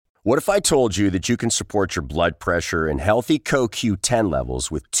What if I told you that you can support your blood pressure and healthy CoQ10 levels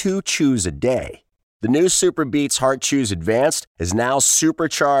with 2 chews a day? The new Super Beats Heart Chews Advanced is now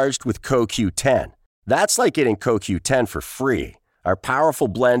supercharged with CoQ10. That's like getting CoQ10 for free. Our powerful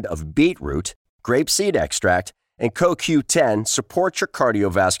blend of beetroot, grapeseed extract, and CoQ10 supports your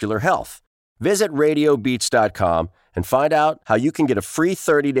cardiovascular health. Visit radiobeats.com and find out how you can get a free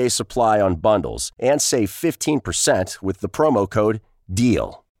 30-day supply on bundles and save 15% with the promo code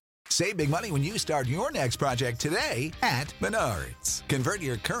DEAL. Save big money when you start your next project today at Menards. Convert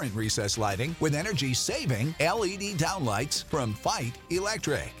your current recessed lighting with energy-saving LED downlights from Fight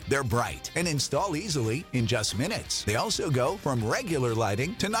Electric. They're bright and install easily in just minutes. They also go from regular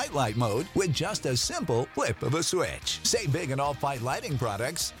lighting to nightlight mode with just a simple flip of a switch. Save big on all Fight lighting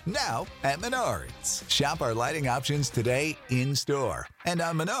products now at Menards. Shop our lighting options today in-store and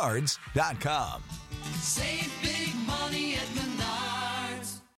on Menards.com. Save big money at Menards.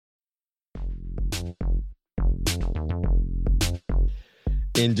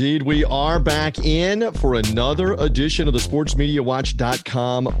 Indeed, we are back in for another edition of the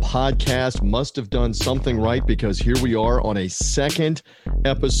SportsMediaWatch.com podcast. Must have done something right because here we are on a second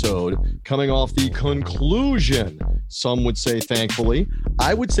episode coming off the conclusion, some would say thankfully,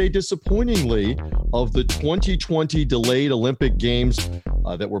 I would say disappointingly, of the 2020 delayed Olympic Games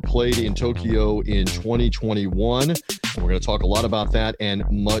that were played in Tokyo in 2021. And we're going to talk a lot about that and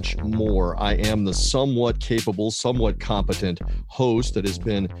much more. I am the somewhat capable, somewhat competent host that has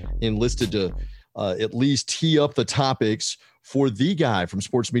been enlisted to at least tee up the topics for the guy from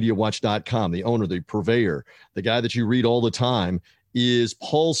sportsmediawatch.com, the owner, the purveyor, the guy that you read all the time, is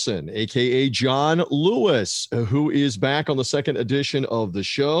Paulson, a.k.a. John Lewis, who is back on the second edition of the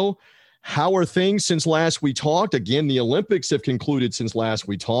show. How are things since last we talked? Again, the Olympics have concluded since last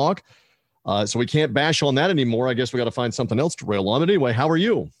we talked, so we can't bash on that anymore. I guess we got to find something else to rail on. But anyway, how are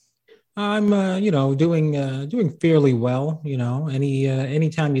you? I'm, doing fairly well.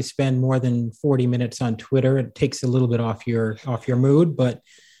 Anytime you spend more than 40 minutes on Twitter, it takes a little bit off your mood. But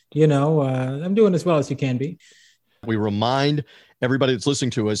I'm doing as well as you can be. We remind everybody that's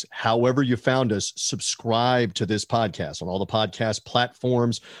listening to us, however you found us, subscribe to this podcast on all the podcast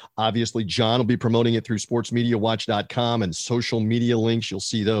platforms. Obviously, John will be promoting it through sportsmediawatch.com and social media links. You'll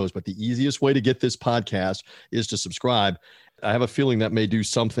see those. But the easiest way to get this podcast is to subscribe. I have a feeling that may do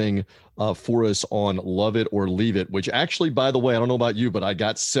something for us on Love It or Leave It, which actually, by the way, I don't know about you, but I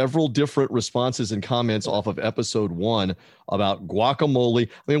got several different responses and comments off of episode 1 about guacamole.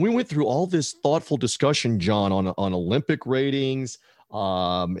 I mean, we went through all this thoughtful discussion, John, on Olympic ratings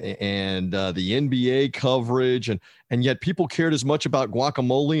and the NBA coverage, and yet people cared as much about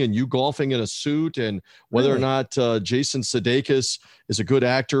guacamole and you golfing in a suit and whether or not Jason Sudeikis is a good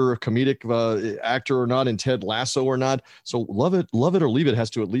actor, a comedic actor or not, and Ted Lasso or not. So love it or leave it has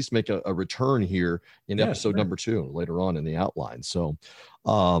to at least make a return here in episode number 2 later on in the outline. So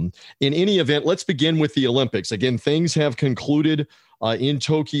in any event, let's begin with the Olympics. Again, things have concluded in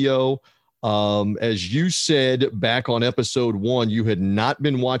Tokyo. As you said back on episode 1, you had not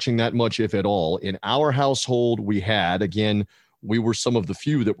been watching that much, if at all. In our household, we had. Again, we were some of the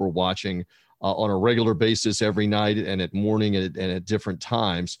few that were watching on a regular basis every night and at morning and at different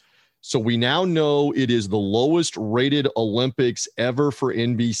times. So we now know it is the lowest rated Olympics ever for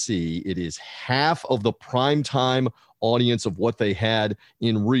NBC. It is half of the primetime audience of what they had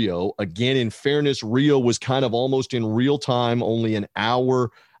in Rio. Again, in fairness, Rio was kind of almost in real time, only an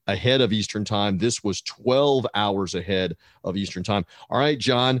hour ahead of Eastern time. This was 12 hours ahead of Eastern time. All right,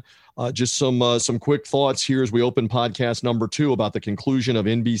 John, just some quick thoughts here as we open podcast number 2 about the conclusion of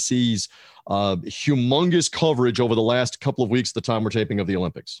NBC's humongous coverage over the last couple of weeks, the time we're taping of the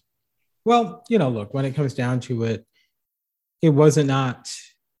Olympics. Well, look, when it comes down to it, it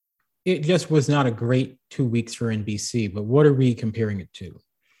just was not a great 2 weeks for NBC, but what are we comparing it to?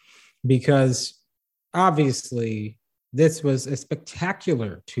 Because obviously this was a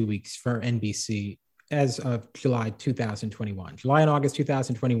spectacular 2 weeks for NBC as of July 2021. July and August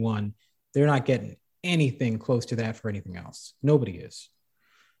 2021, they're not getting anything close to that for anything else. Nobody is.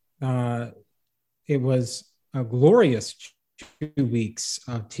 It was a glorious 2 weeks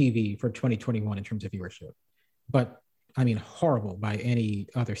of TV for 2021 in terms of viewership, but I mean, horrible by any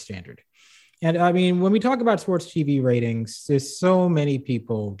other standard. And I mean, when we talk about sports TV ratings, there's so many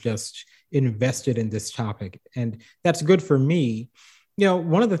people just invested in this topic, and that's good for me.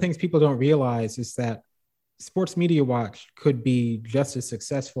 One of the things people don't realize is that Sports Media Watch could be just as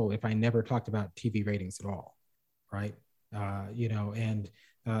successful if I never talked about TV ratings at all, right? I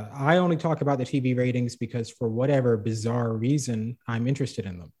only talk about the TV ratings because for whatever bizarre reason, I'm interested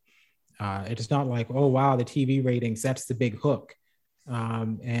in them. It's not like, oh, wow, the TV ratings, that's the big hook.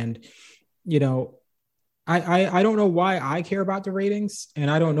 And, you know, I don't know why I care about the ratings, and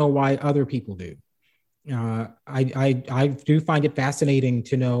I don't know why other people do. I do find it fascinating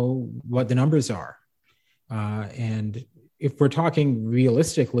to know what the numbers are. And if we're talking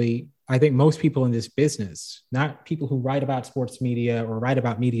realistically, I think most people in this business, not people who write about sports media or write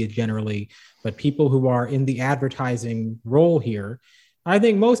about media generally, but people who are in the advertising role here, I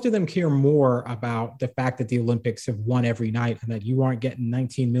think most of them care more about the fact that the Olympics have won every night and that you aren't getting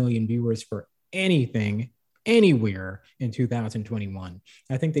 19 million viewers for anything anywhere in 2021.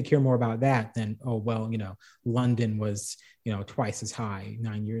 I think they care more about that than, oh, well, you know, London was, you know, twice as high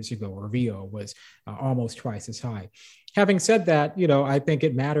 9 years ago, or Rio was almost twice as high. Having said that, you know, I think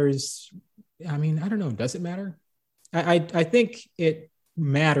it matters. I mean, I don't know. Does it matter? I think it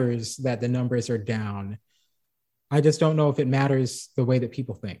matters that the numbers are down. I just don't know if it matters the way that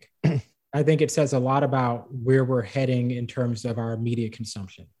people think. I think it says a lot about where we're heading in terms of our media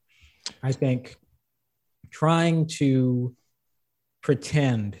consumption. I think trying to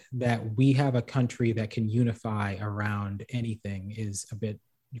pretend that we have a country that can unify around anything is a bit,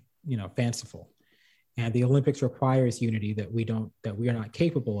 you know, fanciful. And the Olympics requires unity that we are not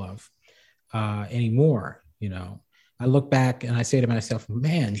capable of anymore. You know, I look back and I say to myself,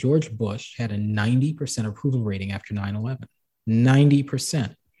 man, George Bush had a 90% approval rating after 9/11,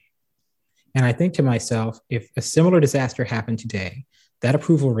 90%. And I think to myself, if a similar disaster happened today, that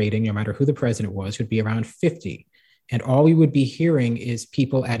approval rating, no matter who the president was, would be around 50. And all we would be hearing is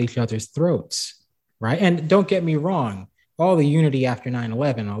people at each other's throats, right? And don't get me wrong, all the unity after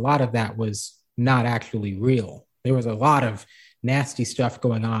 9/11, a lot of that was not actually real. There was a lot of nasty stuff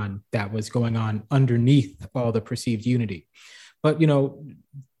going on that was going on underneath all the perceived unity. But, you know,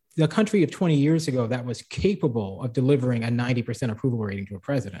 the country of 20 years ago that was capable of delivering a 90% approval rating to a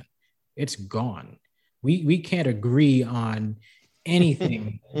president, it's gone. We can't agree on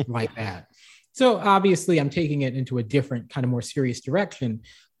anything like that. So obviously I'm taking it into a different kind of more serious direction,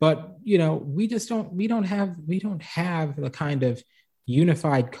 but you know, we don't have the kind of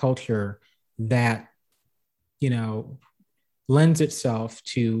unified culture that, you know, lends itself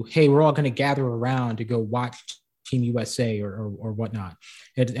to, hey, we're all going to gather around to go watch Team USA or whatnot.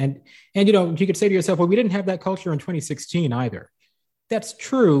 And you know, you could say to yourself, well, we didn't have that culture in 2016 either. That's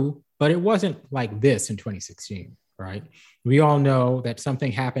true, but it wasn't like this in 2016. Right? We all know that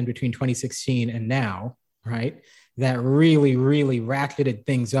something happened between 2016 and now, right? That really, really ratcheted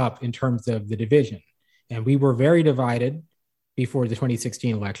things up in terms of the division. And we were very divided before the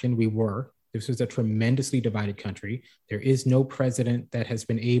 2016 election. This was a tremendously divided country. There is no president that has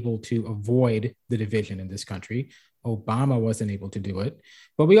been able to avoid the division in this country. Obama wasn't able to do it.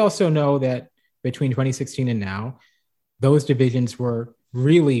 But we also know that between 2016 and now, those divisions were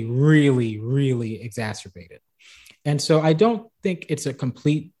really, really, really exacerbated. And so I don't think it's a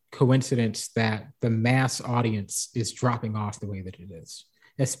complete coincidence that the mass audience is dropping off the way that it is,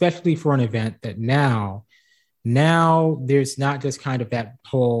 especially for an event that now there's not just kind of that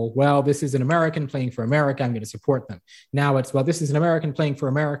whole, well, this is an American playing for America, I'm going to support them. Now it's, well, this is an American playing for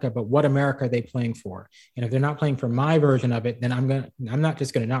America, but what America are they playing for? And if they're not playing for my version of it, then I'm not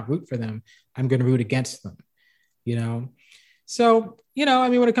just going to not root for them, I'm going to root against them, you know? So, you know, I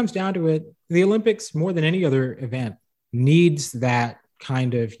mean, when it comes down to it, the Olympics, more than any other event, needs that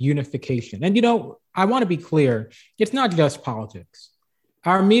kind of unification. And, you know, I want to be clear, it's not just politics.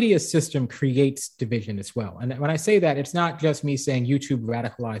 Our media system creates division as well. And when I say that, it's not just me saying YouTube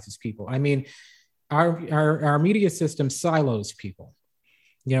radicalizes people. I mean, our media system silos people.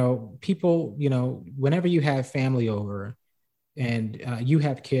 You know, people, you know, whenever you have family over and you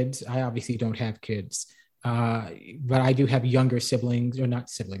have kids, I obviously don't have kids. But I do have younger siblings, or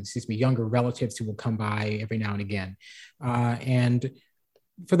not siblings, excuse me, younger relatives who will come by every now and again. And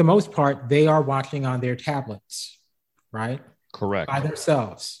for the most part, they are watching on their tablets, right? Correct. By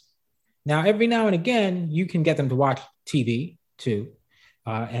themselves. Now, every now and again, you can get them to watch TV too,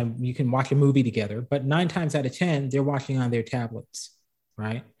 and you can watch a movie together, but 9 times out of 10, they're watching on their tablets,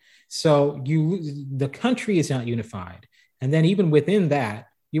 right? So the country is not unified. And then even within that,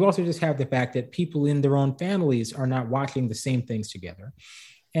 you also just have the fact that people in their own families are not watching the same things together.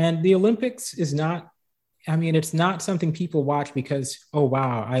 And the Olympics is not, I mean, it's not something people watch because, oh,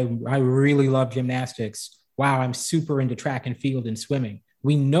 wow, I really love gymnastics. Wow, I'm super into track and field and swimming.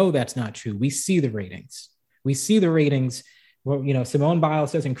 We know that's not true. We see the ratings. Well, you know, Simone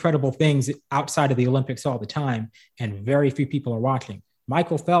Biles does incredible things outside of the Olympics all the time, and very few people are watching.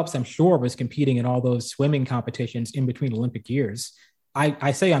 Michael Phelps, I'm sure, was competing in all those swimming competitions in between Olympic years.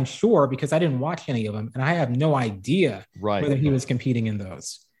 I say I'm sure because I didn't watch any of them, and I have no idea whether he was competing in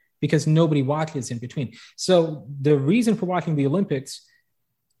those. because nobody watches in between. So the reason for watching the Olympics,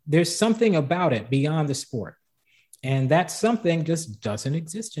 there's something about it beyond the sport. And that something just doesn't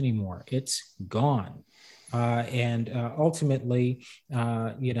exist anymore. It's gone. Ultimately,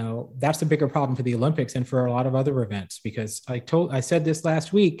 that's the bigger problem for the Olympics and for a lot of other events, because I said this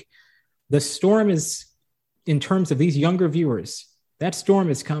last week, the storm is, in terms of these younger viewers, that storm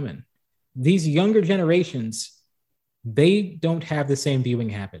is coming. These younger generations, they don't have the same viewing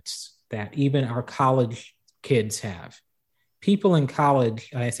habits that even our college kids have. People in college,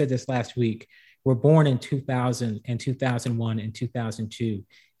 I said this last week, were born in 2000 and 2001 and 2002,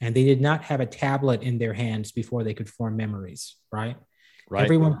 and they did not have a tablet in their hands before they could form memories, right?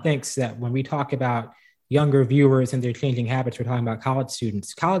 Everyone thinks that when we talk about younger viewers and their changing habits, we're talking about college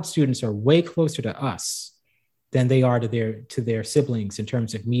students. College students are way closer to us than they are to their siblings in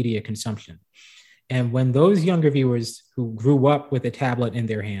terms of media consumption. And when those younger viewers who grew up with a tablet in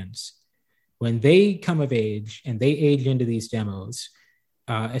their hands, when they come of age and they age into these demos,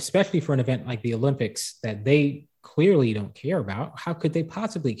 especially for an event like the Olympics that they clearly don't care about, how could they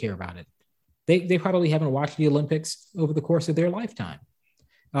possibly care about it? They probably haven't watched the Olympics over the course of their lifetime.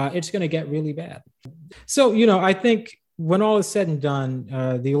 It's going to get really bad. So, I think when all is said and done,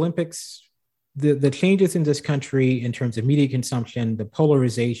 the Olympics, the changes in this country in terms of media consumption, the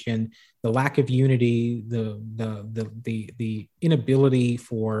polarization, the lack of unity, the inability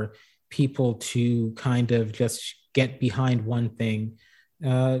for people to kind of just get behind one thing.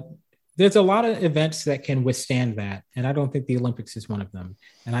 There's a lot of events that can withstand that. And I don't think the Olympics is one of them.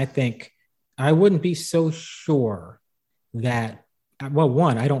 And I think I wouldn't be so sure that, well,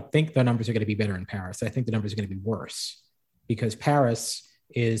 one, I don't think the numbers are going to be better in Paris. I think the numbers are going to be worse, because Paris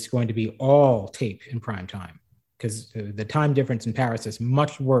is going to be all tape in prime time, because the time difference in Paris is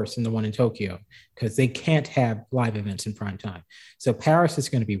much worse than the one in Tokyo, because they can't have live events in prime time. So Paris is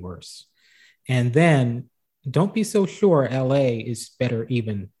going to be worse. And then don't be so sure LA is better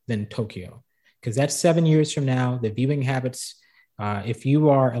even than Tokyo, because that's 7 years from now. The viewing habits, if you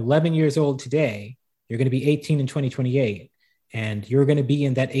are 11 years old today, you're going to be 18 in 2028, and you're going to be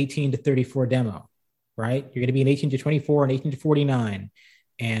in that 18 to 34 demo, right? You're going to be in 18 to 24 and 18 to 49.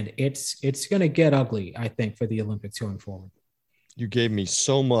 And it's going to get ugly, I think, for the Olympics going forward. You gave me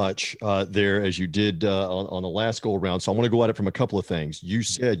so much there, as you did on the last go around. So I want to go at it from a couple of things. You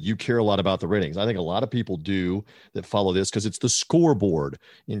said you care a lot about the ratings. I think a lot of people do that follow this, because it's the scoreboard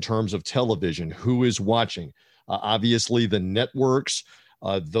in terms of television, who is watching. Obviously, the networks,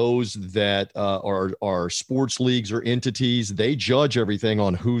 those that are sports leagues or entities, they judge everything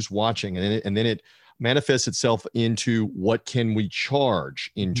on who's watching. And then it manifests itself into what can we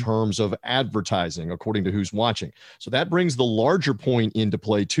charge in terms of advertising according to who's watching. So that brings the larger point into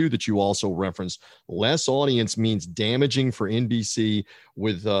play too, that you also referenced. Less audience means damaging for NBC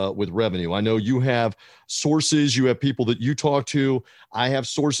with revenue. I know you have sources, you have people that you talk to. I have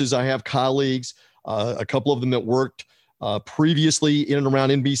sources, I have colleagues, a couple of them that worked previously in and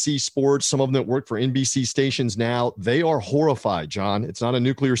around NBC Sports, some of them that work for NBC stations now. They are horrified, John. It's not a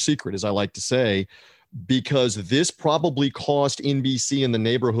nuclear secret, as I like to say, because this probably cost NBC in the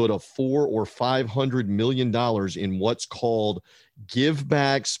neighborhood of $400 or $500 million in what's called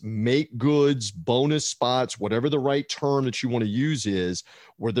givebacks, make goods, bonus spots, whatever the right term that you want to use is,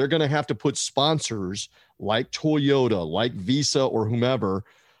 where they're going to have to put sponsors like Toyota, like Visa, or whomever.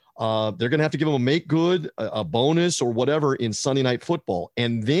 They're going to have to give them a make good, a bonus, or whatever in Sunday Night Football.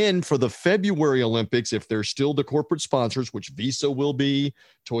 And then for the February Olympics, if they're still the corporate sponsors, which Visa will be,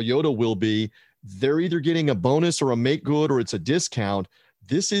 Toyota will be, they're either getting a bonus or a make good, or it's a discount.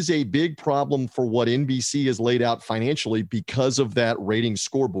 This is a big problem for what NBC has laid out financially because of that rating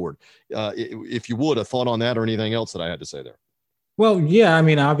scoreboard. If you would, a thought on that or anything else that I had to say there. Well, yeah, I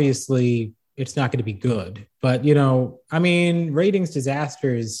mean, obviously it's not going to be good, but ratings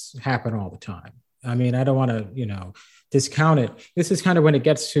disasters happen all the time. I mean, I don't want to, discount it. This is kind of when it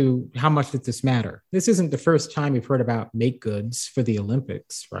gets to how much does this matter? This isn't the first time you've heard about make goods for the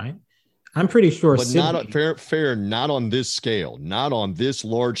Olympics, right? I'm pretty sure. But not fair, not on this scale, not on this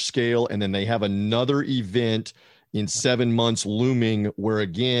large scale. And then they have another event in 7 months looming where,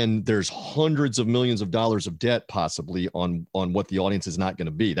 again, there's hundreds of millions of dollars of debt possibly on what the audience is not going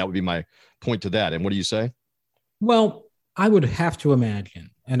to be. That would be my point to that. And what do you say? Well, I would have to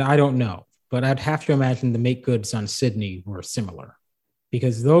imagine, and I don't know, but I'd have to imagine the make goods on Sydney were similar,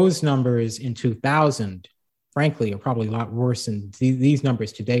 because those numbers in 2000, frankly, are probably a lot worse than these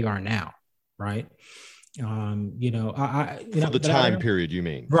numbers today are now. Right. For the time period, you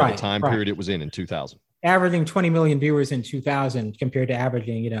mean? Right. For the time period it was in 2000. Averaging 20 million viewers in 2000 compared to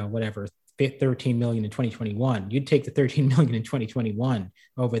averaging, 13 million in 2021. You'd take the 13 million in 2021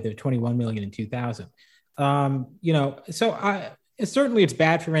 over the 21 million in 2000. Certainly it's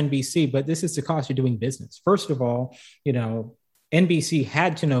bad for NBC, but this is the cost of doing business. First of all, NBC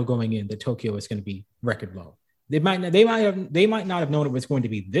had to know going in that Tokyo was going to be record low. They might not have known it was going to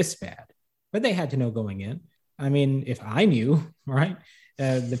be this bad, but they had to know going in. I mean, if I knew, right,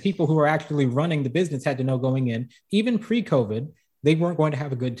 the people who are actually running the business had to know going in, even pre-COVID, they weren't going to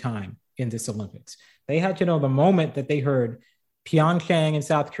have a good time in this Olympics. They had to know the moment that they heard Pyeongchang in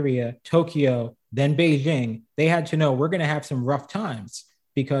South Korea, Tokyo, then Beijing, they had to know we're going to have some rough times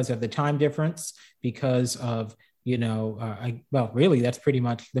because of the time difference, because of, really, that's pretty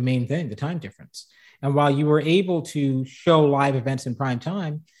much the main thing, the time difference. And while you were able to show live events in prime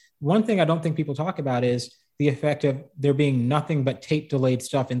time, one thing I don't think people talk about is the effect of there being nothing but tape delayed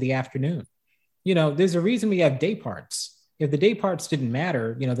stuff in the afternoon. There's a reason we have day parts. If the day parts didn't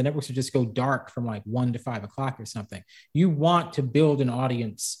matter, the networks would just go dark from like 1 to 5 o'clock or something. You want to build an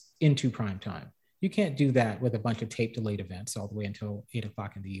audience into prime time. You can't do that with a bunch of tape delayed events all the way until 8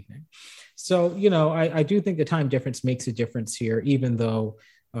 o'clock in the evening. So, I do think the time difference makes a difference here, even though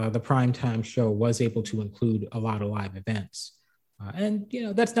the primetime show was able to include a lot of live events.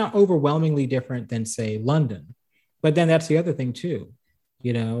 That's not overwhelmingly different than, say, London. But then that's the other thing, too.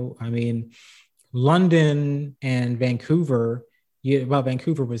 London and Vancouver,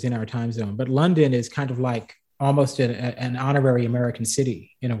 Vancouver was in our time zone, but London is kind of like almost an honorary American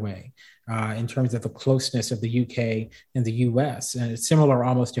city in a way, in terms of the closeness of the UK and the US, and it's similar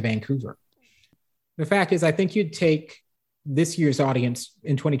almost to Vancouver. The fact is, I think you'd take this year's audience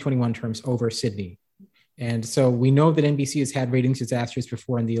in 2021 terms over Sydney. And so we know that NBC has had ratings disasters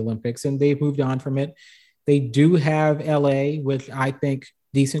before in the Olympics, and they've moved on from it. They do have LA, which I think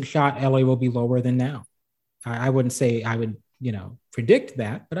decent shot LA will be lower than now. I wouldn't say I would, predict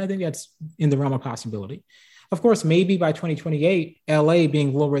that, but I think that's in the realm of possibility. Of course, maybe by 2028, LA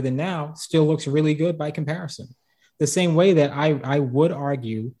being lower than now still looks really good by comparison. The same way that I would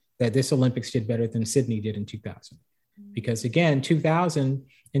argue that this Olympics did better than Sydney did in 2000. Because again, in 2000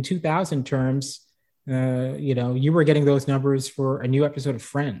 terms, you were getting those numbers for a new episode of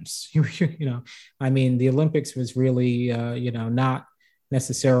Friends. The Olympics was really, not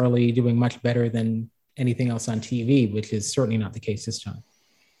necessarily doing much better than anything else on TV, which is certainly not the case this time.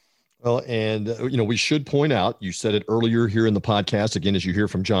 Well, and, we should point out, you said it earlier here in the podcast, again, as you hear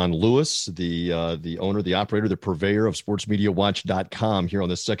from John Lewis, the owner, the operator, the purveyor of sportsmediawatch.com here on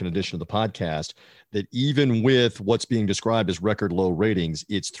this second edition of the podcast, that even with what's being described as record low ratings,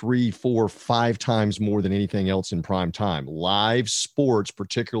 it's 3, 4, 5 times more than anything else in prime time. Live sports,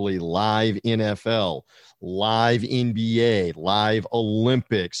 particularly live NFL, live NBA, live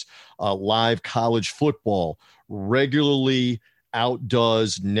Olympics, live college football, regularly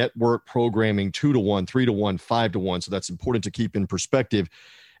outdoes network programming 2 to 1, 3 to 1, 5 to 1. So that's important to keep in perspective.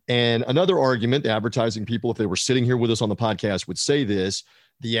 And another argument, advertising people, if they were sitting here with us on the podcast, would say this: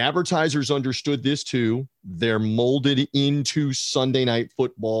 the advertisers understood this too. They're molded into Sunday Night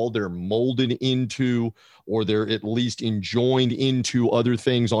Football. They're molded into, or they're at least enjoined into other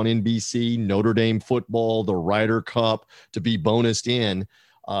things on NBC, Notre Dame football, the Ryder Cup, to be bonused in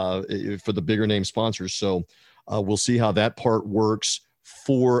for the bigger name sponsors. So we'll see how that part works.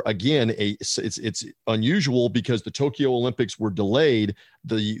 For, again, it's unusual because the Tokyo Olympics were delayed.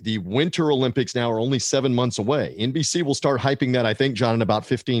 The Winter Olympics now are only 7 months away. NBC will start hyping that, I think, John, in about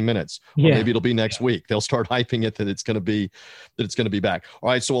 15 minutes, or maybe it'll be next week. They'll start hyping it that it's going to be back. All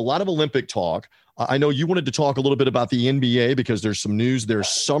right. So a lot of Olympic talk. I know you wanted to talk a little bit about the NBA because there's some news. Their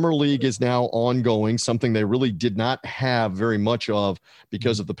summer league is now ongoing, something they really did not have very much of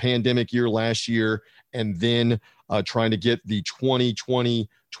because of the pandemic year last year, and then trying to get the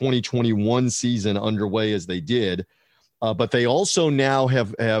 2020-2021 season underway as they did. But they also now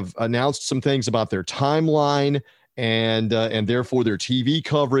have announced some things about their timeline and therefore their TV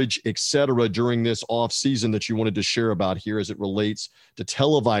coverage, et cetera, during this off season that you wanted to share about here as it relates to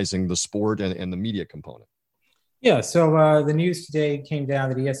televising the sport and the media component. Yeah, so the news today came down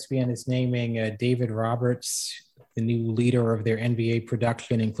that ESPN is naming David Roberts the new leader of their NBA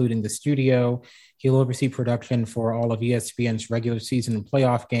production, including the studio. He'll oversee production for all of ESPN's regular season and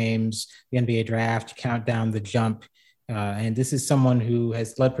playoff games, the NBA draft, Countdown, The Jump. And this is someone who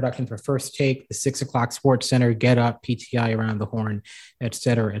has led production for First Take, the 6 o'clock Sports Center, Get Up, PTI, Around the Horn, et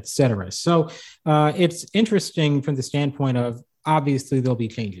cetera, et cetera. So it's interesting from the standpoint of, obviously there'll be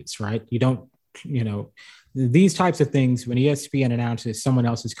changes, right? These types of things, when ESPN announces someone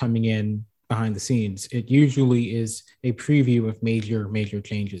else is coming in behind the scenes, it usually is a preview of major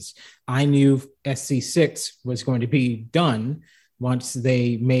changes. I knew SC6 was going to be done once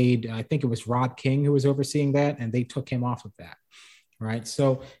they made, I think it was Rob King who was overseeing that, and they took him off of that. Right.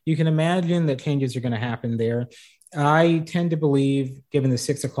 So you can imagine that changes are going to happen there. I tend to believe, given the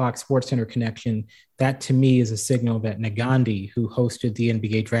 6 o'clock SportsCenter connection, that to me is a signal that Nagandi, who hosted the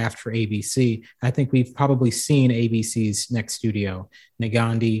NBA draft for ABC, I think we've probably seen ABC's next studio,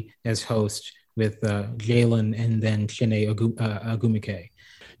 Nagandi as host with Jalen and then Chiney Ogumike.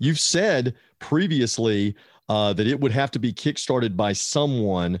 You've said previously that it would have to be kickstarted by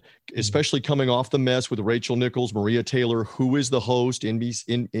someone, especially coming off the mess with Rachel Nichols, Maria Taylor, who is the host,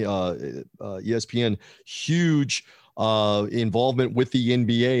 ESPN, huge involvement with the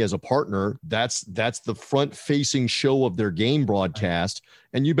NBA as a partner. That's the front-facing show of their game broadcast.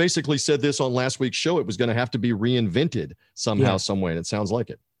 And you basically said this on last week's show. It was going to have to be reinvented somehow, some way, and it sounds like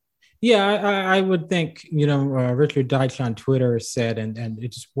it. Yeah, I would think, Richard Deitsch on Twitter said, and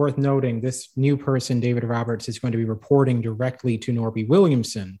it's worth noting, this new person, David Roberts, is going to be reporting directly to Norby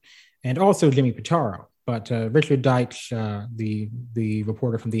Williamson and also Jimmy Pitaro. But Richard Deitsch, the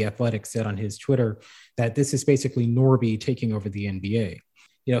reporter from The Athletic, said on his Twitter that this is basically Norby taking over the NBA.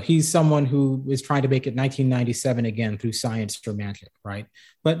 He's someone who is trying to make it 1997 again through science or magic, right?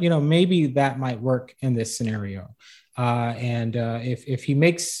 But, maybe that might work in this scenario. If he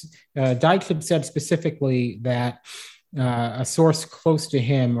makes, Deitsch had said specifically that a source close to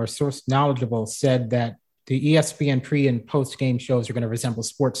him or source knowledgeable said that the ESPN pre and post game shows are going to resemble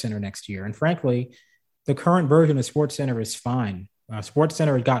SportsCenter next year. And frankly, the current version of SportsCenter is fine.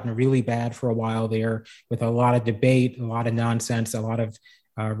 SportsCenter had gotten really bad for a while there with a lot of debate, a lot of nonsense, a lot of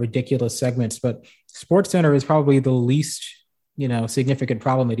ridiculous segments. But SportsCenter is probably the least significant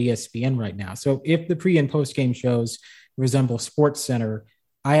problem at ESPN right now. So if the pre and post game shows resemble SportsCenter,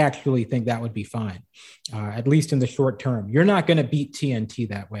 I actually think that would be fine, at least in the short term. You're not going to beat TNT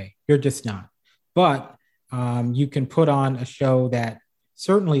that way. You're just not. But you can put on a show that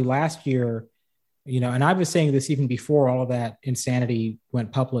certainly last year, and I was saying this even before all of that insanity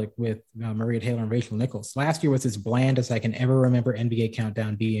went public with Maria Taylor and Rachel Nichols. Last year was as bland as I can ever remember NBA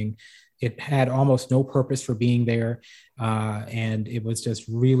Countdown being. It had almost no purpose for being there. And it was just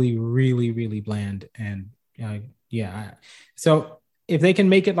really, really, really bland. And so if they can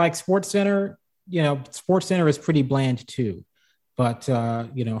make it like SportsCenter, SportsCenter is pretty bland too. But,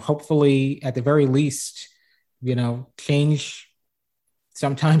 hopefully at the very least, change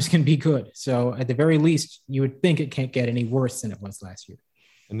sometimes can be good. So at the very least, you would think it can't get any worse than it was last year.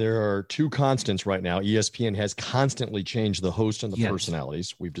 And there are two constants right now. ESPN has constantly changed the host and the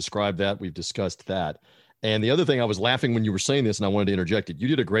personalities. We've described that. We've discussed that. And the other thing, I was laughing when you were saying this, and I wanted to interject it. You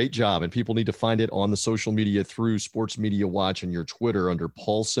did a great job, and people need to find it on the social media through Sports Media Watch and your Twitter under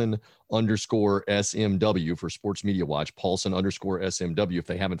Paulson_SMW for Sports Media Watch, Paulson_SMW, if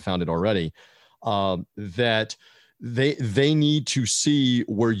they haven't found it already, that they need to see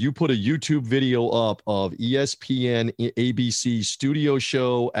where you put a YouTube video up of ESPN ABC studio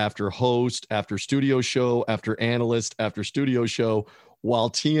show after host, after studio show, after analyst, after studio show, while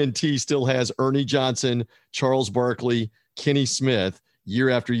TNT still has Ernie Johnson, Charles Barkley, Kenny Smith, year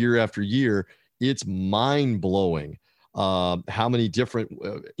after year after year. It's mind-blowing how many different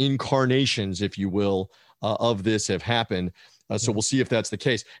incarnations, if you will, of this have happened. So we'll see if that's the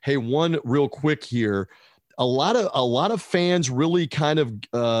case. Hey, one real quick here. A lot of fans really kind of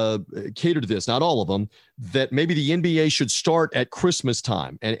cater to this, not all of them, that maybe the NBA should start at Christmas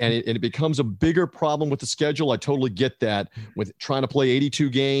time. And it becomes a bigger problem with the schedule. I totally get that with trying to play 82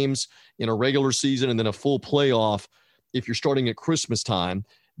 games in a regular season and then a full playoff if you're starting at Christmas time.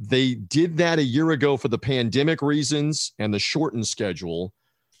 They did that a year ago for the pandemic reasons and the shortened schedule.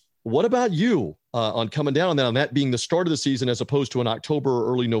 What about you on coming down on that being the start of the season as opposed to an October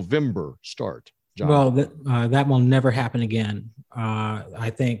or early November start? John? Well, that will never happen again. I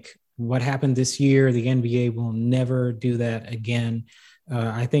think what happened this year, the NBA will never do that again.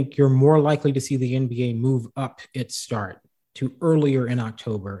 I think you're more likely to see the NBA move up its start to earlier in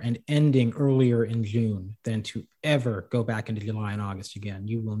October and ending earlier in June than to ever go back into July and August again.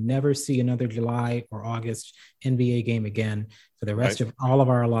 You will never see another July or August NBA game again for the rest of all of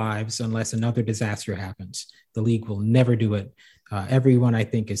our lives unless another disaster happens. The league will never do it. Everyone, I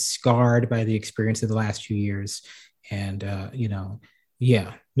think, is scarred by the experience of the last 2 years. And,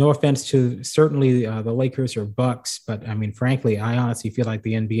 no offense to certainly the Lakers or Bucks, but I mean, frankly, I honestly feel like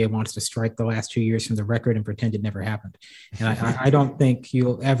the NBA wants to strike the last 2 years from the record and pretend it never happened. And I don't think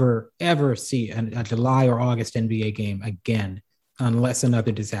you'll ever see a July or August NBA game again unless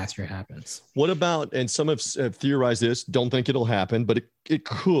another disaster happens. What about, and some have theorized this, don't think it'll happen, but it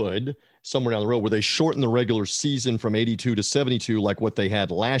could somewhere down the road where they shorten the regular season from 82 to 72 like what they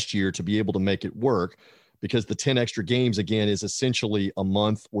had last year to be able to make it work. because the 10 extra games, again, is essentially a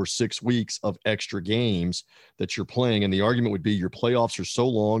month or 6 weeks of extra games that you're playing. And the argument would be your playoffs are so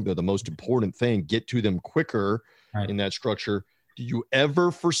long. They're the most important thing. Get to them quicker in that structure. Do you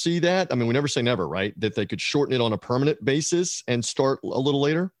ever foresee that? I mean, we never say never, right? That they could shorten it on a permanent basis and start a little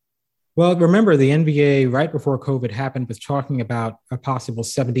later? Well, remember the NBA right before COVID happened was talking about a possible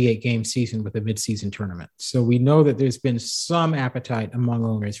 78-game season with a midseason tournament. So we know that there's been some appetite among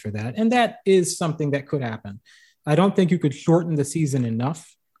owners for that. And that is something that could happen. I don't think you could shorten the season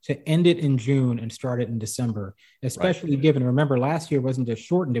enough to end it in June and start it in December, especially given, remember, last year wasn't just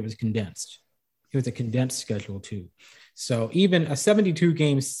shortened, it was condensed. It was a condensed schedule too. So even a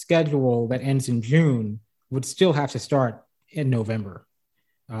 72-game schedule that ends in June would still have to start in November.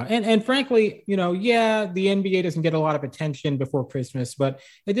 And frankly, the NBA doesn't get a lot of attention before Christmas, but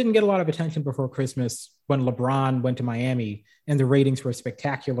it didn't get a lot of attention before Christmas when LeBron went to Miami and the ratings were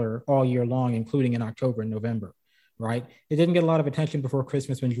spectacular all year long, including in October and November, right? It didn't get a lot of attention before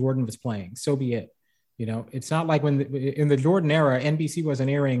Christmas when Jordan was playing. So be it. It's not like in the Jordan era, NBC wasn't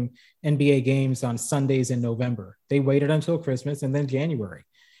airing NBA games on Sundays in November. They waited until Christmas and then January.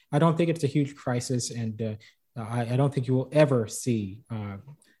 I don't think it's a huge crisis, and I don't think you will ever see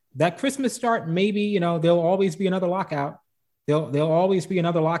that Christmas start. Maybe, there'll always be another lockout. There'll always be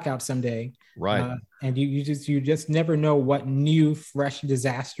another lockout someday. Right. And you just never know what new, fresh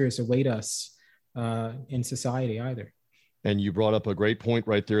disasters await us in society either. And you brought up a great point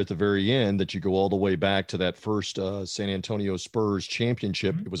right there at the very end that you go all the way back to that first San Antonio Spurs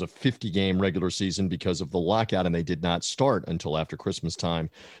championship. It was a 50-game regular season because of the lockout, and they did not start until after Christmas time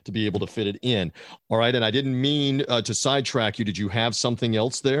to be able to fit it in. All right, and I didn't mean to sidetrack you. Did you have something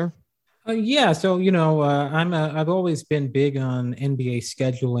else there? Yeah, so I've always been big on NBA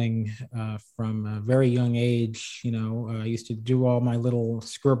scheduling from a very young age. I used to do all my little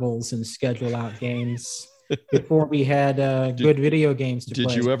scribbles and schedule out games before we had good video games to play.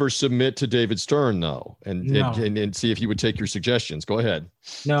 Did you ever submit to David Stern, though, No. and see if he would take your suggestions? Go ahead.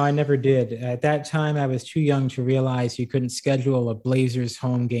 No, I never did. At that time, I was too young to realize you couldn't schedule a Blazers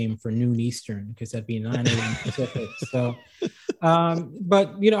home game for noon Eastern because that'd be 9 a.m. Pacific. So,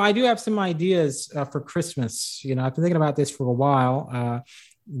 but, I do have some ideas for Christmas. I've been thinking about this for a while.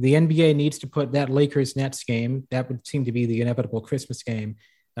 The NBA needs to put that Lakers-Nets game. That would seem to be the inevitable Christmas game.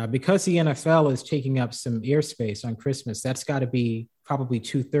 Because the NFL is taking up some airspace on Christmas, that's got to be probably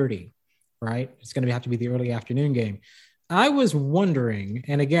 2:30, right? It's going to have to be the early afternoon game. I was wondering,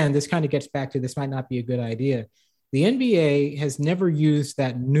 and again, this kind of gets back to this might not be a good idea. The NBA has never used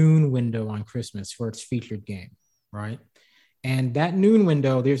that noon window on Christmas for its featured game, right? And that noon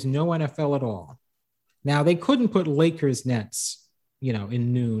window, there's no NFL at all. Now, they couldn't put Lakers-Nets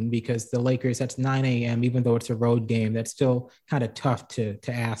in noon because the Lakers, that's 9 a.m., even though it's a road game, that's still kind of tough to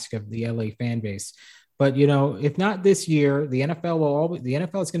ask of the LA fan base. But, if not this year, the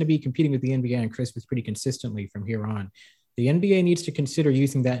NFL is going to be competing with the NBA on Christmas pretty consistently from here on. The NBA needs to consider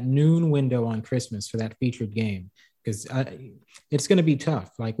using that noon window on Christmas for that featured game because it's going to be tough.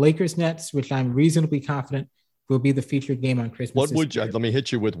 Like Lakers-Nets, which I'm reasonably confident will be the featured game on Christmas. Let me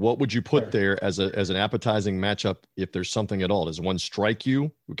hit you with, what would you put there as an appetizing matchup if there's something at all? Does one strike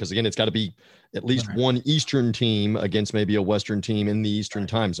you? Because again, it's got to be at least one Eastern team against maybe a Western team in the Eastern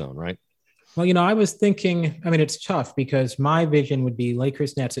time zone, right? Well, I was thinking, it's tough because my vision would be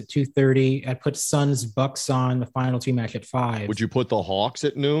Lakers-Nets at 2:30. I'd put Suns-Bucks on the final two match at 5. Would you put the Hawks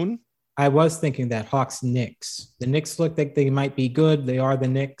at noon? I was thinking that Hawks-Knicks. The Knicks look like they might be good. They are the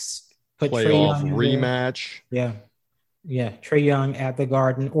Knicks. Playoff rematch. Yeah. Trae Young at the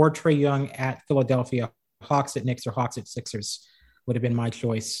Garden or Trae Young at Philadelphia. Hawks at Knicks or Hawks at Sixers would have been my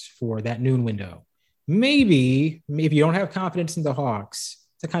choice for that noon window. Maybe if you don't have confidence in the Hawks,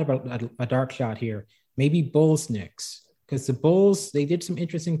 it's a kind of a dark shot here. Maybe Bulls-Knicks, because the Bulls, they did some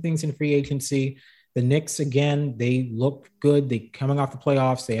interesting things in free agency. The Knicks, again, they look good. They coming off the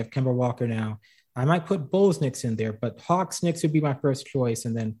playoffs. They have Kemba Walker now. I might put Bulls-Knicks in there, but Hawks-Knicks would be my first choice,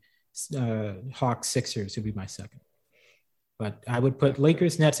 and then Hawks Sixers would be my second. But I would put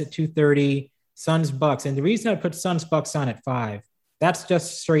Lakers Nets at 2:30, Suns Bucks. And the reason I put Suns Bucks on at 5, that's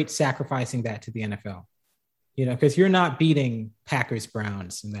just straight sacrificing that to the NFL. Because you're not beating Packers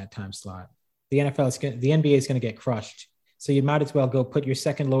Browns in that time slot. The NBA is going to get crushed. So you might as well go put your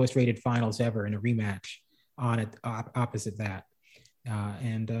second lowest rated finals ever in a rematch on it opposite that.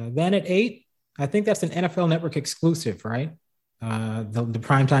 And then at 8, I think that's an NFL Network exclusive, right? The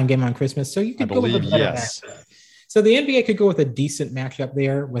primetime game on Christmas. So you could go with a better matchup. So the NBA could go with a decent matchup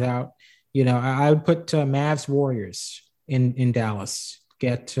there without, I would put Mavs Warriors in Dallas,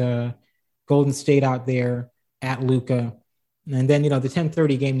 get Golden State out there at Luka. And then, the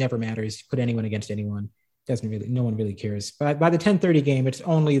 10:30 game never matters. Put anyone against anyone. no one really cares. But by the 10:30 game, it's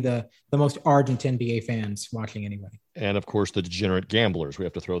only the most ardent NBA fans watching anyway. And of course, the degenerate gamblers, we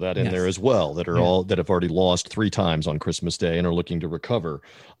have to throw that in there as well, that have already lost 3 times on Christmas Day and are looking to recover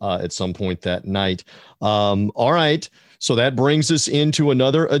at some point that night. All right. So that brings us into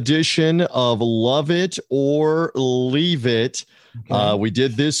another edition of Love It or Leave It. Okay. We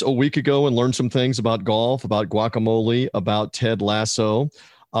did this a week ago and learned some things about golf, about guacamole, about Ted Lasso.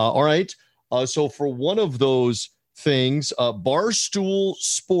 All right. So for one of those things, Barstool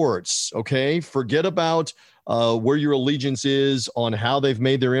Sports, okay, forget about where your allegiance is on how they've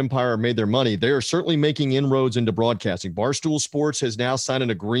made their empire or made their money. They are certainly making inroads into broadcasting. Barstool Sports has now signed an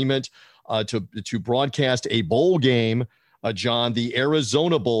agreement to broadcast a bowl game. John, the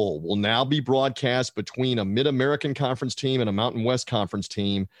Arizona Bowl will now be broadcast between a Mid-American Conference team and a Mountain West Conference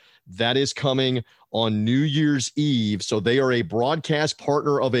team. That is coming on New Year's Eve. So they are a broadcast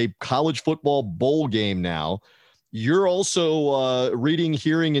partner of a college football bowl game now. You're also reading,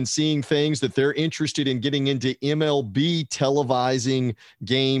 hearing, and seeing things that they're interested in getting into MLB televising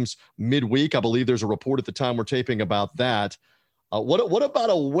games midweek. I believe there's a report at the time we're taping about that. What about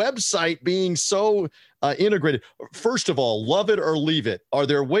a website being so integrated? First of all, love it or leave it. Are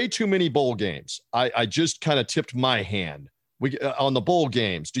there way too many bowl games? I just kind of tipped my hand. On the bowl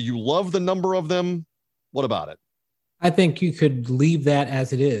games, do you love the number of them? What about it? I think you could leave that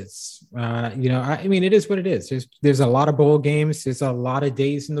as it is. I mean, it is what it is. There's a lot of bowl games. There's a lot of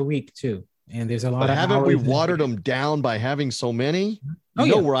days in the week too, and there's a lot of. Haven't we watered them down by having so many? You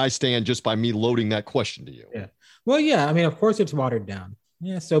know where I stand just by me loading that question to you. Yeah. Well, yeah. I mean, of course, it's watered down.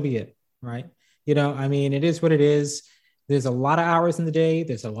 Yeah, so be it. Right. I mean, it is what it is. There's a lot of hours in the day.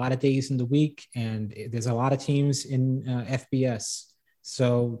 There's a lot of days in the week, and there's a lot of teams in FBS.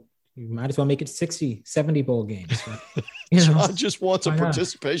 So you might as well make it 60, 70 bowl games. John just wants a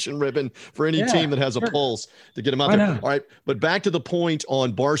participation ribbon for any team that has a pulse to get them out there. All right. But back to the point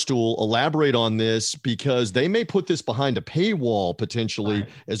on Barstool, elaborate on this, because they may put this behind a paywall potentially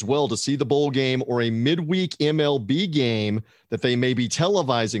as well to see the bowl game or a midweek MLB game that they may be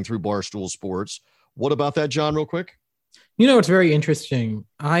televising through Barstool Sports. What about that, John, real quick? It's very interesting.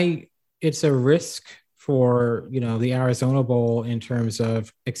 It's a risk for, the Arizona Bowl in terms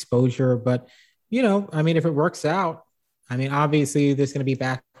of exposure, but, I mean, if it works out, I mean, obviously there's going to be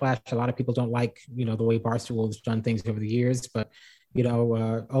backlash. A lot of people don't like, the way Barstool has done things over the years, but,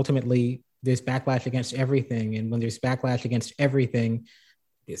 ultimately there's backlash against everything. And when there's backlash against everything,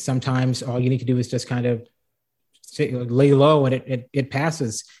 sometimes all you need to do is just kind of lay low and it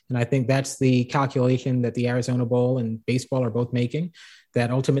passes. And I think that's the calculation that the Arizona Bowl and baseball are both making,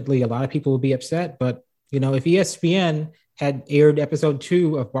 that ultimately a lot of people will be upset. But, if ESPN had aired episode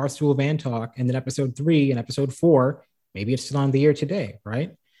 2 of Barstool Van Talk and then episode 3 and episode 4, maybe it's still on the air today,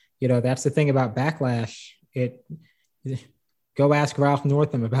 right? That's the thing about backlash. Go ask Ralph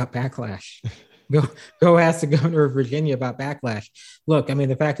Northam about backlash. Go ask the governor of Virginia about backlash. Look, I mean,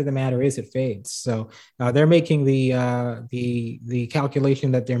 the fact of the matter is it fades. So they're making the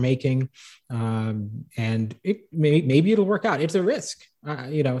calculation that they're making, and maybe it'll work out. It's a risk,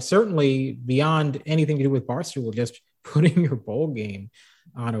 certainly beyond anything to do with Barstool. Just putting your bowl game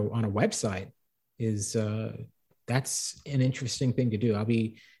on a website is that's an interesting thing to do. I'll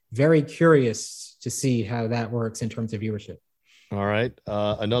be very curious to see how that works in terms of viewership. All right.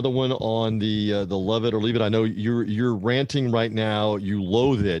 Another one on the love it or leave it. I know you're ranting right now. You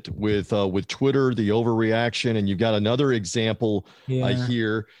loathe it with Twitter, the overreaction, and you've got another example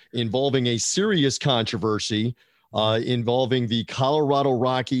here involving a serious controversy involving the Colorado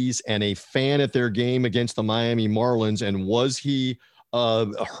Rockies and a fan at their game against the Miami Marlins. And was he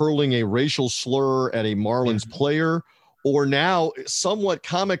hurling a racial slur at a Marlins player? Or now, somewhat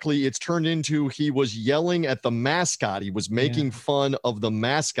comically, it's turned into he was yelling at the mascot. He was making fun of the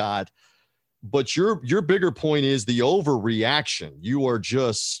mascot. But your bigger point is the overreaction. You are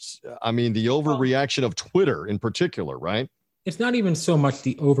just, the overreaction of Twitter in particular, right? It's not even so much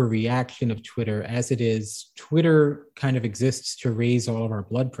the overreaction of Twitter as it is Twitter kind of exists to raise all of our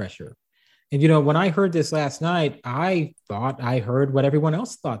blood pressure. And, when I heard this last night, I thought I heard what everyone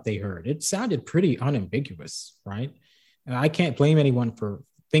else thought they heard. It sounded pretty unambiguous, right? And I can't blame anyone for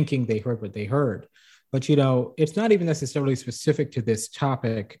thinking they heard what they heard. But, it's not even necessarily specific to this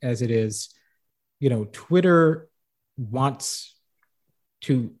topic as it is, Twitter wants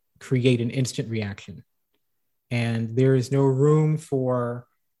to create an instant reaction. And there is no room for,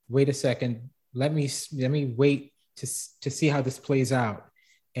 wait a second, let me wait to see how this plays out.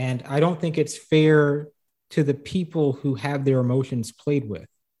 And I don't think it's fair to the people who have their emotions played with,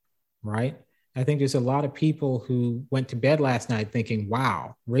 right? I think there's a lot of people who went to bed last night thinking,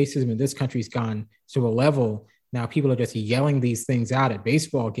 wow, racism in this country's gone to a level. Now people are just yelling these things out at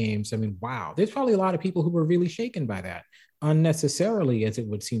baseball games. I mean, wow, there's probably a lot of people who were really shaken by that unnecessarily, as it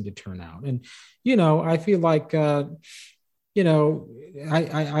would seem to turn out. And, I feel like, I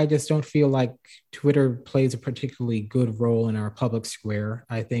just don't feel like Twitter plays a particularly good role in our public square.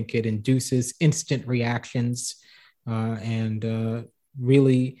 I think it induces instant reactions and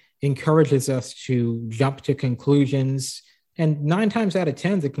really encourages us to jump to conclusions. And 9 times out of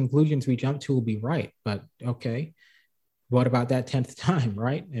 10, the conclusions we jump to will be right. But okay, what about that 10th time,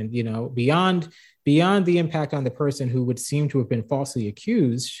 right? And, beyond the impact on the person who would seem to have been falsely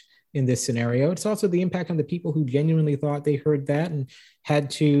accused in this scenario, it's also the impact on the people who genuinely thought they heard that and had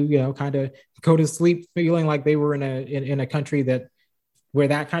to, kind of go to sleep feeling like they were in a country where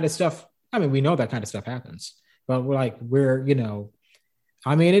that kind of stuff. I mean, we know that kind of stuff happens, but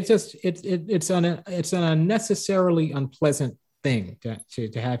it's an unnecessarily unpleasant thing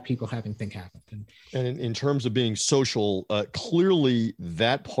to have people having things happen. And in terms of being social, clearly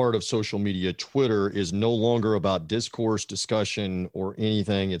that part of social media, Twitter, is no longer about discourse, discussion, or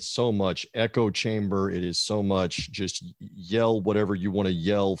anything. It's so much echo chamber. It is so much just yell whatever you want to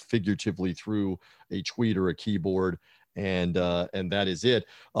yell figuratively through a tweet or a keyboard. And that is it.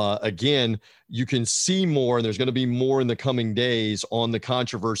 Again, you can see more, and there's going to be more in the coming days on the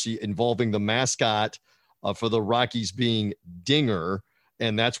controversy involving the mascot for the Rockies being Dinger.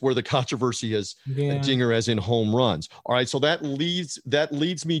 And that's where the controversy is. Dinger as in home runs. All right. So that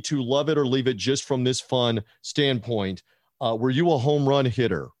leads me to love it or leave it just from this fun standpoint. Were you a home run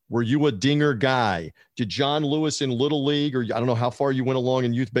hitter? Were you a dinger guy? Did John Lewis in Little League, or I don't know how far you went along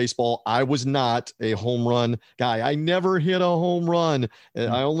in youth baseball? I was not a home run guy. I never hit a home run.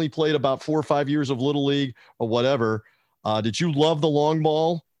 I only played about 4 or 5 years of Little League or whatever. Did you love the long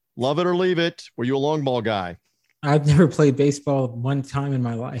ball? Love it or leave it? Were you a long ball guy? I've never played baseball one time in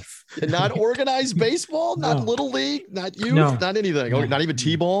my life. Not organized baseball? Not No. Little League? Not youth? No. Not anything? No. Not even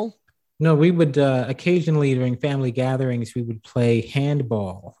T-ball? No, we would occasionally during family gatherings, we would play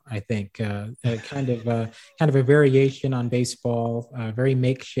handball. I think kind of a variation on baseball, very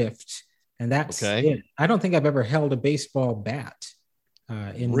makeshift, and that's Okay. it. I don't think I've ever held a baseball bat.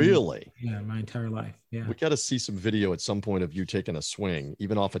 Really? My entire life. Yeah. We got to see some video at some point of you taking a swing,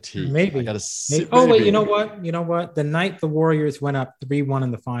 even off a tee. Maybe. I got to see. Oh wait, you know what? The night the Warriors went up 3-1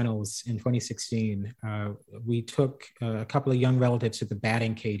 in the finals in 2016, we took a couple of young relatives to the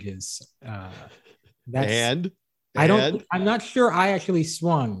batting cages. I'm not sure I actually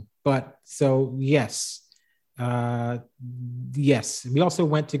swung, but so yes. Yes. We also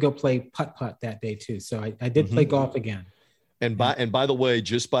went to go play putt-putt that day too. So I did play golf again. And by the way,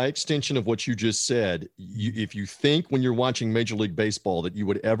 just by extension of what you just said, if you think when you're watching Major League Baseball that you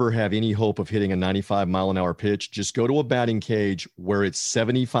would ever have any hope of hitting a 95-mile-an-hour pitch, just go to a batting cage where it's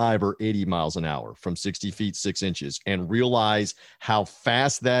 75 or 80 miles an hour from 60 feet 6 inches and realize how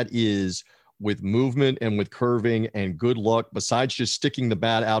fast that is with movement and with curving, and good luck besides just sticking the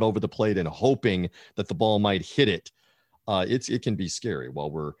bat out over the plate and hoping that the ball might hit it. It can be scary while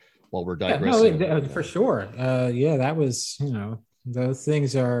we're digressing. For sure. That was, those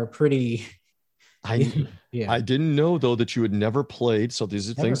things are pretty. I didn't know, though, that you had never played. So these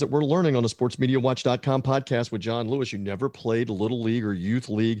are things that we're learning on the sportsmediawatch.com podcast with John Lewis. You never played Little League or Youth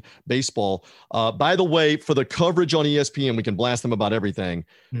League baseball. By the way, for the coverage on ESPN, we can blast them about everything.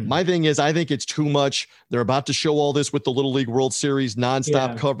 My thing is, I think it's too much. They're about to show all this with the Little League World Series,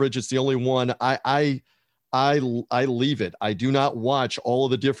 nonstop coverage. It's the only one. I leave it. I do not watch all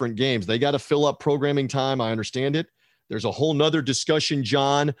of the different games. They got to fill up programming time. I understand it. There's a whole nother discussion,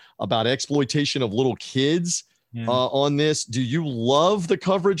 John, about exploitation of little kids on this. Do you love the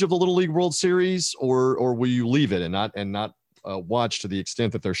coverage of the Little League World Series, or will you leave it and not watch to the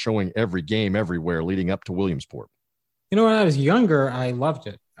extent that they're showing every game everywhere leading up to Williamsport? When I was younger, I loved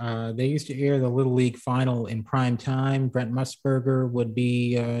it. They used to air the Little League final in prime time. Brent Musburger would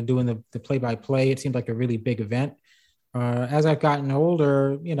be doing the play-by-play. It seemed like a really big event. As I've gotten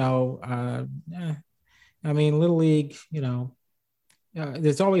older, Little League,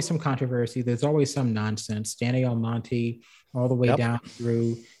 there's always some controversy. There's always some nonsense. Danny Almonte, all the way down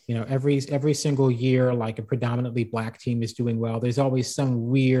through, every single year, like a predominantly Black team is doing well. There's always some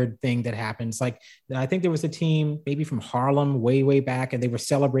weird thing that happens. Like, I think there was a team maybe from Harlem way, way back, and they were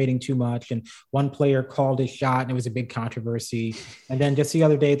celebrating too much. And one player called his shot and it was a big controversy. And then just the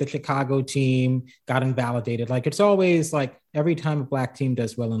other day, the Chicago team got invalidated. Like, it's always like every time a Black team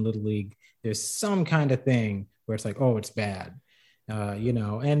does well in Little League, there's some kind of thing where it's like, oh, it's bad. I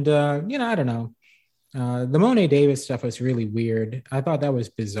don't know. The Monet Davis stuff was really weird. I thought that was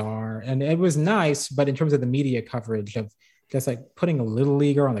bizarre, and it was nice, but in terms of the media coverage of just like putting a little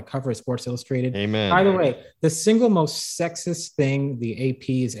leaguer on the cover of Sports Illustrated. Amen. By the way, the single most sexist thing the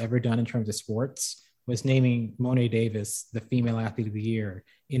AP has ever done in terms of sports was naming Monet Davis the female athlete of the year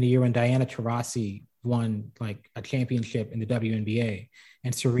in the year when Diana Taurasi won like a championship in the WNBA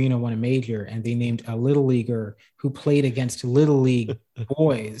and Serena won a major, and they named a little leaguer who played against little league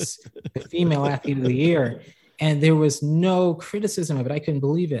boys the female athlete of the year. And there was no criticism of it. I couldn't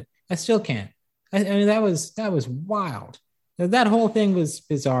believe it. I still can't. I mean, that was wild. That whole thing was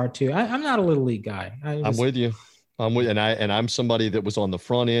bizarre too. I'm not a little league guy. I'm with you. I'm somebody that was on the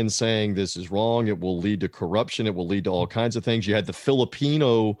front end saying this is wrong. It will lead to corruption. It will lead to all kinds of things. You had the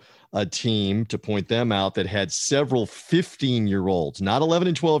Filipino team, to point them out, that had several 15-year-olds, not 11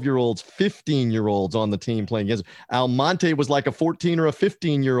 and 12-year-olds, 15-year-olds on the team playing against. Almonte was like a 14 or a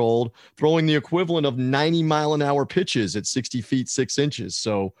 15-year-old throwing the equivalent of 90-mile-an-hour pitches at 60 feet 6 inches.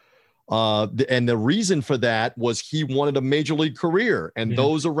 So, and the reason for that was he wanted a major league career, and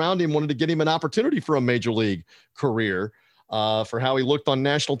those around him wanted to get him an opportunity for a major league career for how he looked on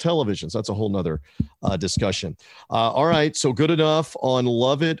national television. So that's a whole nother discussion. All right. So good enough on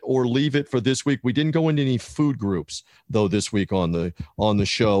Love It or Leave It for this week. We didn't go into any food groups though this week on the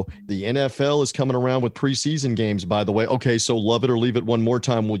show. The NFL is coming around with preseason games, by the way. Okay. So Love It or Leave It one more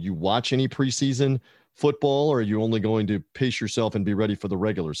time. Will you watch any preseason football, or are you only going to pace yourself and be ready for the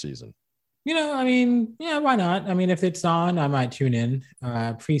regular season? I mean, yeah, why not? I mean, if it's on, I might tune in.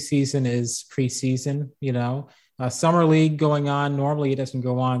 Preseason is preseason, Summer League going on. Normally it doesn't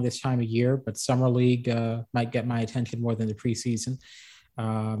go on this time of year, but Summer League might get my attention more than the preseason.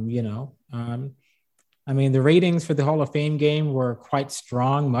 I mean, the ratings for the Hall of Fame game were quite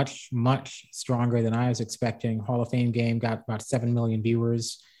strong, much, much stronger than I was expecting. Hall of Fame game got about 7 million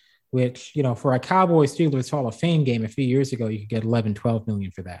viewers, which, for a Cowboys Steelers Hall of Fame game a few years ago, you could get 11, 12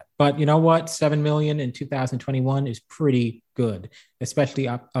 million for that. But you know what? 7 million in 2021 is pretty good, especially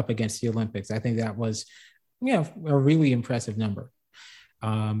up against the Olympics. I think that was, a really impressive number.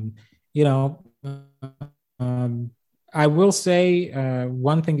 I will say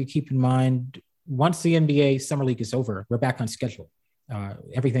one thing to keep in mind: once the NBA Summer League is over, we're back on schedule.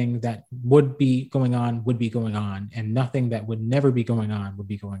 Everything that would be going on, and nothing that would never be going on would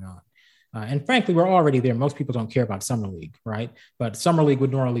be going on. And frankly, we're already there. Most people don't care about Summer League, right? But Summer League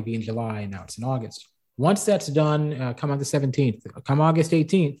would normally be in July, and now it's in August. Once that's done, come on the 17th, come August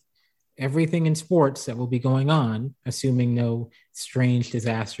 18th, everything in sports that will be going on, assuming no strange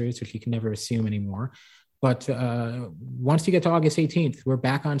disasters, which you can never assume anymore. But once you get to August 18th, we're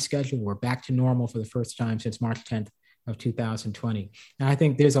back on schedule. We're back to normal for the first time since March 10th of 2020. And I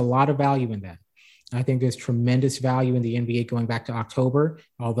think there's a lot of value in that. I think there's tremendous value in the NBA going back to October,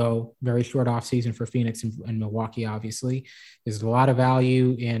 although very short off season for Phoenix and Milwaukee, obviously. There's a lot of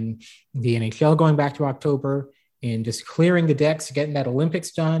value in the NHL going back to October, in just clearing the decks, getting that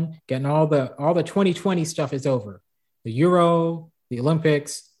Olympics done, getting all the 2020 stuff is over. The Euro, the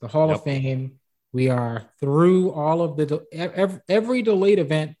Olympics, the Hall of Fame. We are through all of every delayed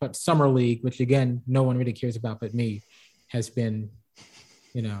event but Summer League, which again, no one really cares about but me, has been,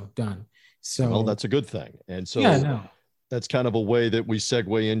 done. So, well, that's a good thing. And so that's kind of a way that we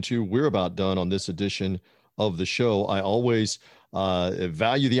segue into, we're about done on this edition of the show. I always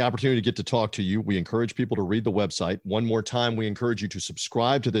value the opportunity to get to talk to you. We encourage people to read the website. One more time, we encourage you to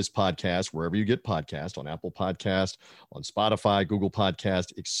subscribe to this podcast wherever you get podcasts, on Apple Podcast, on Spotify, Google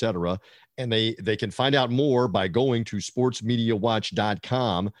Podcast, etc. And they can find out more by going to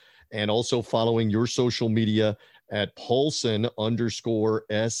sportsmediawatch.com and also following your social media at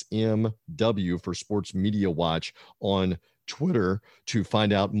Paulson_SMW for Sports Media Watch on Twitter to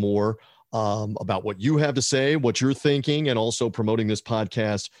find out more about what you have to say, what you're thinking, and also promoting this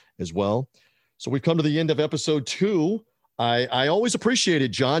podcast as well. So we've come to the end of episode 2. I always appreciate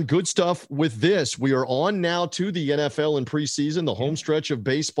it, John. Good stuff with this. We are on now to the NFL in preseason, the home stretch of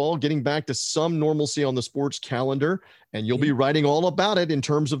baseball, getting back to some normalcy on the sports calendar, and you'll be writing all about it in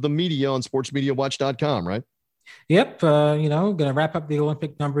terms of the media on sportsmediawatch.com, right? Yep. Going to wrap up the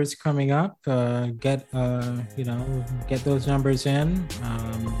Olympic numbers coming up, get those numbers in.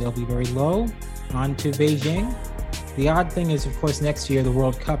 They'll be very low. On to Beijing. The odd thing is, of course, next year, the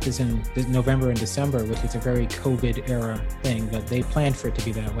World Cup is in November and December, which is a very COVID era thing, but they planned for it to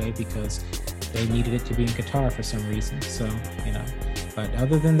be that way because they needed it to be in Qatar for some reason. So, but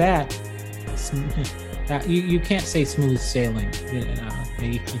other than that, you can't say smooth sailing.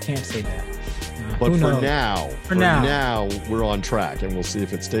 You can't say that. But for now, we're on track, and we'll see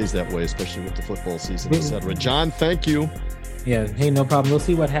if it stays that way, especially with the football season, etc. John, thank you. Yeah, hey, no problem. We'll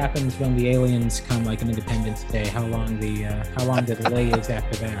see what happens when the aliens come, like an Independence Day. How long the delay is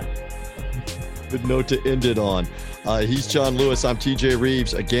after that. Good note to end it on. He's John Lewis. I'm TJ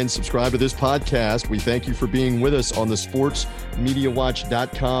Reeves. Again, subscribe to this podcast. We thank you for being with us on the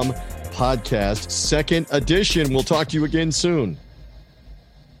SportsMediaWatch.com podcast, second edition. We'll talk to you again soon.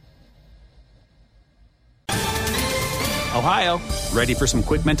 Ohio, ready for some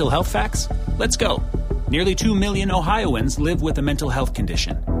quick mental health facts? Let's go. Nearly 2 million Ohioans live with a mental health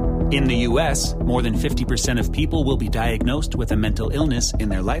condition. In the U.S., more than 50% of people will be diagnosed with a mental illness in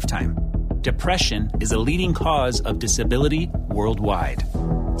their lifetime. Depression is a leading cause of disability worldwide.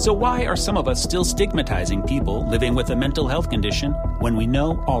 So why are some of us still stigmatizing people living with a mental health condition when we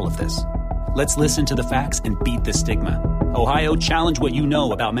know all of this? Let's listen to the facts and beat the stigma. Ohio, challenge what you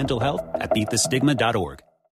know about mental health at beatthestigma.org.